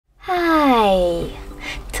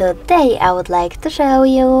Today I would like to show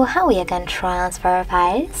you how you can transfer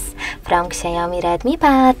files from XIAOMI Redmi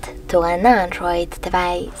Pad to an Android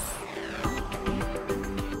device.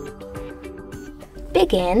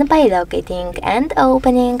 Begin by locating and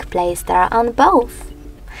opening Play Store on both.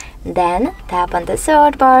 Then tap on the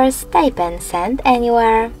search bars, type in Send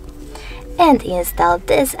Anywhere, and install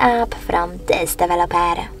this app from this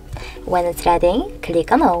developer. When it's ready,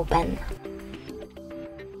 click on Open.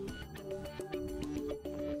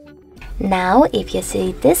 Now, if you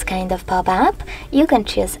see this kind of pop-up, you can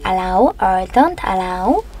choose Allow or Don't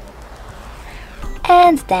Allow.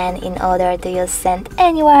 And then, in order to use Send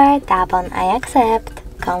Anywhere, tap on I accept,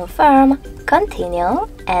 confirm, continue,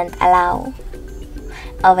 and allow.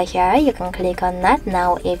 Over here, you can click on Not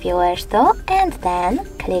Now if you wish to, and then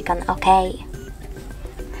click on OK.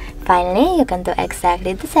 Finally, you can do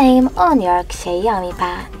exactly the same on your XIAOMI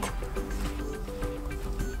Pad.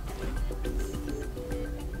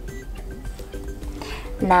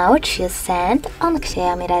 Now choose Send on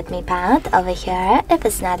XIAOMI Redmi Pad over here if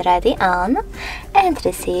it's not ready on, and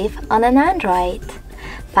Receive on an Android.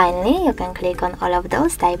 Finally, you can click on all of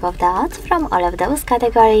those type of dots from all of those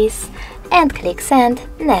categories and click Send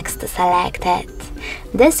next to selected.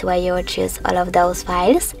 This way you will choose all of those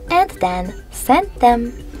files and then send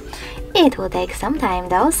them. It will take some time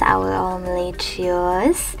though, so I will only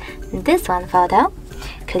choose this one photo,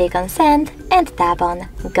 click on Send and tap on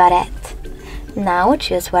Got it. Now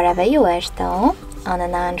choose wherever you wish to on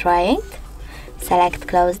an Android, select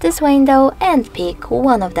Close this window and pick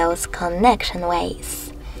one of those connection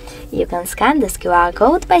ways. You can scan this QR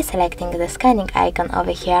code by selecting the scanning icon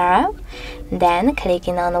over here, then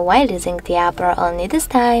clicking on while using the app only this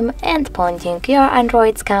time and pointing your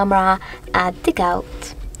Android's camera at the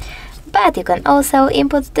code. But you can also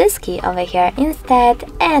input this key over here instead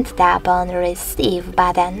and tap on Receive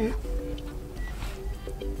button.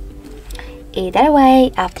 Either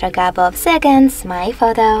way, after a couple of seconds, my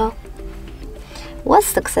photo was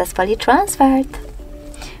successfully transferred.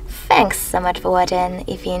 Thanks so much for watching.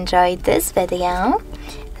 If you enjoyed this video,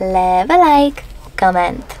 leave a like,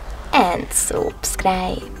 comment and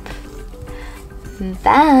subscribe.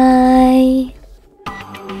 Bye!